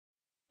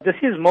This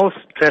is most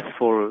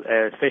stressful,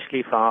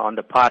 especially on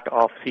the part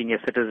of senior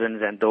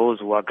citizens and those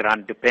who are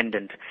grant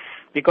dependent.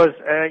 Because,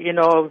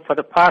 for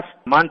the past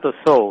month or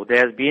so,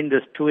 there has been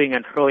this toing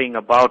and froing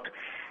about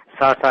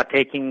SASSA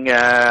taking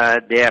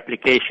their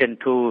application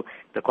to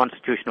the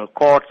Constitutional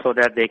Court so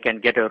that they can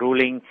get a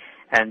ruling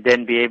and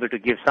then be able to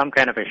give some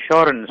kind of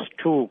assurance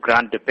to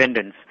grant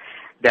dependents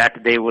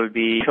that they will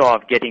be sure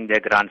of getting their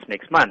grants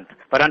next month.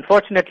 But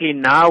unfortunately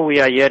now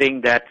we are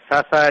hearing that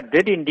SASSA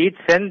did indeed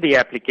send the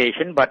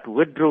application but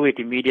withdrew it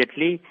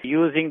immediately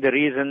using the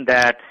reason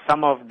that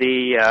some of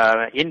the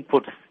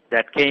inputs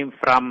that came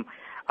from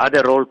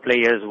other role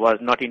players was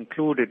not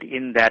included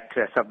in that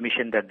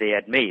submission that they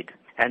had made.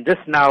 And this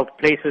now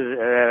places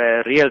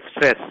real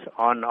stress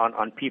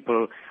on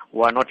people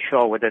who are not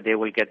sure whether they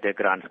will get their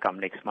grants come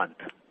next month.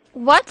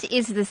 What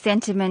is the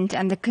sentiment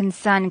and the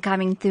concern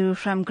coming through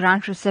from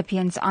grant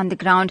recipients on the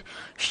ground?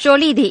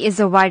 Surely there is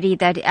a worry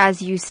that,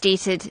 as you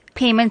stated,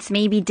 payments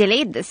may be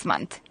delayed this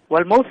month.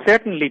 Well, most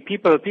certainly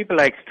people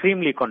are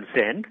extremely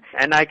concerned,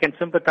 and I can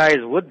sympathize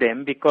with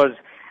them because,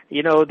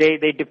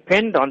 they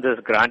depend on this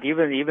grant,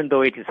 even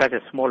though it is such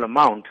a small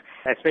amount,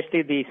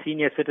 especially the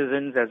senior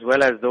citizens as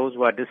well as those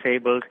who are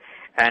disabled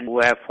and who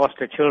have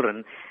foster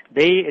children.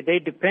 They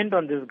depend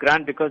on this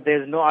grant because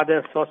there is no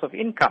other source of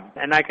income.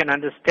 And I can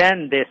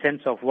understand their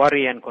sense of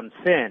worry and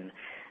concern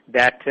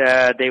that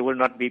they will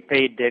not be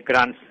paid their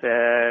grants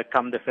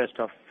come the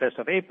 1st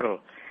of April.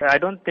 I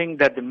don't think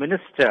that the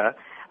minister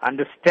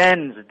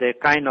understands the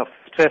kind of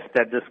stress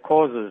that this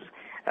causes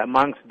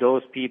amongst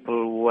those people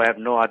who have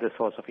no other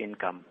source of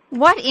income.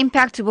 What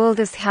impact will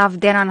this have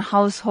then on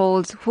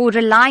households who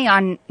rely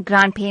on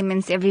grant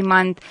payments every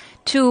month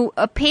to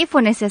pay for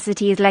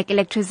necessities like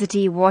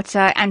electricity,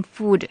 water and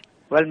food?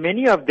 Well,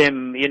 many of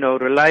them,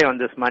 rely on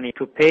this money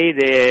to pay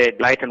their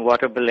light and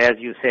water bill, as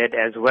you said,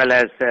 as well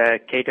as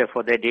cater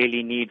for their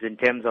daily needs in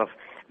terms of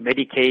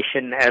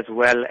medication as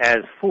well as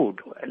food.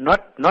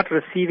 Not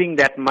receiving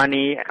that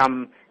money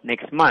come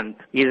next month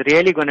is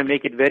really going to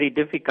make it very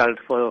difficult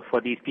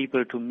for these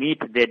people to meet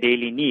their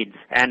daily needs,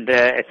 and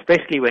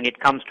especially when it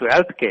comes to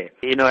healthcare.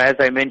 As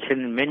I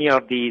mentioned, many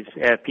of these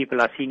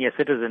people are senior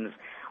citizens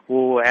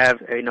who have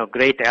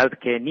great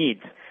healthcare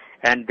needs,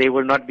 and they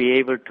will not be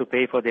able to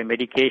pay for their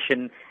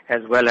medication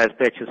as well as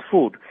purchase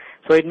food.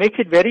 So it makes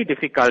it very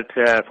difficult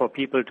for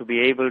people to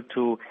be able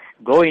to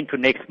go into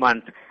next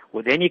month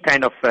with any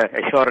kind of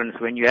assurance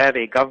when you have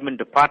a government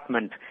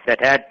department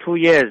that had 2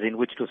 years in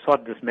which to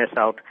sort this mess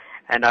out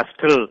and are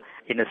still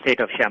in a state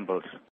of shambles.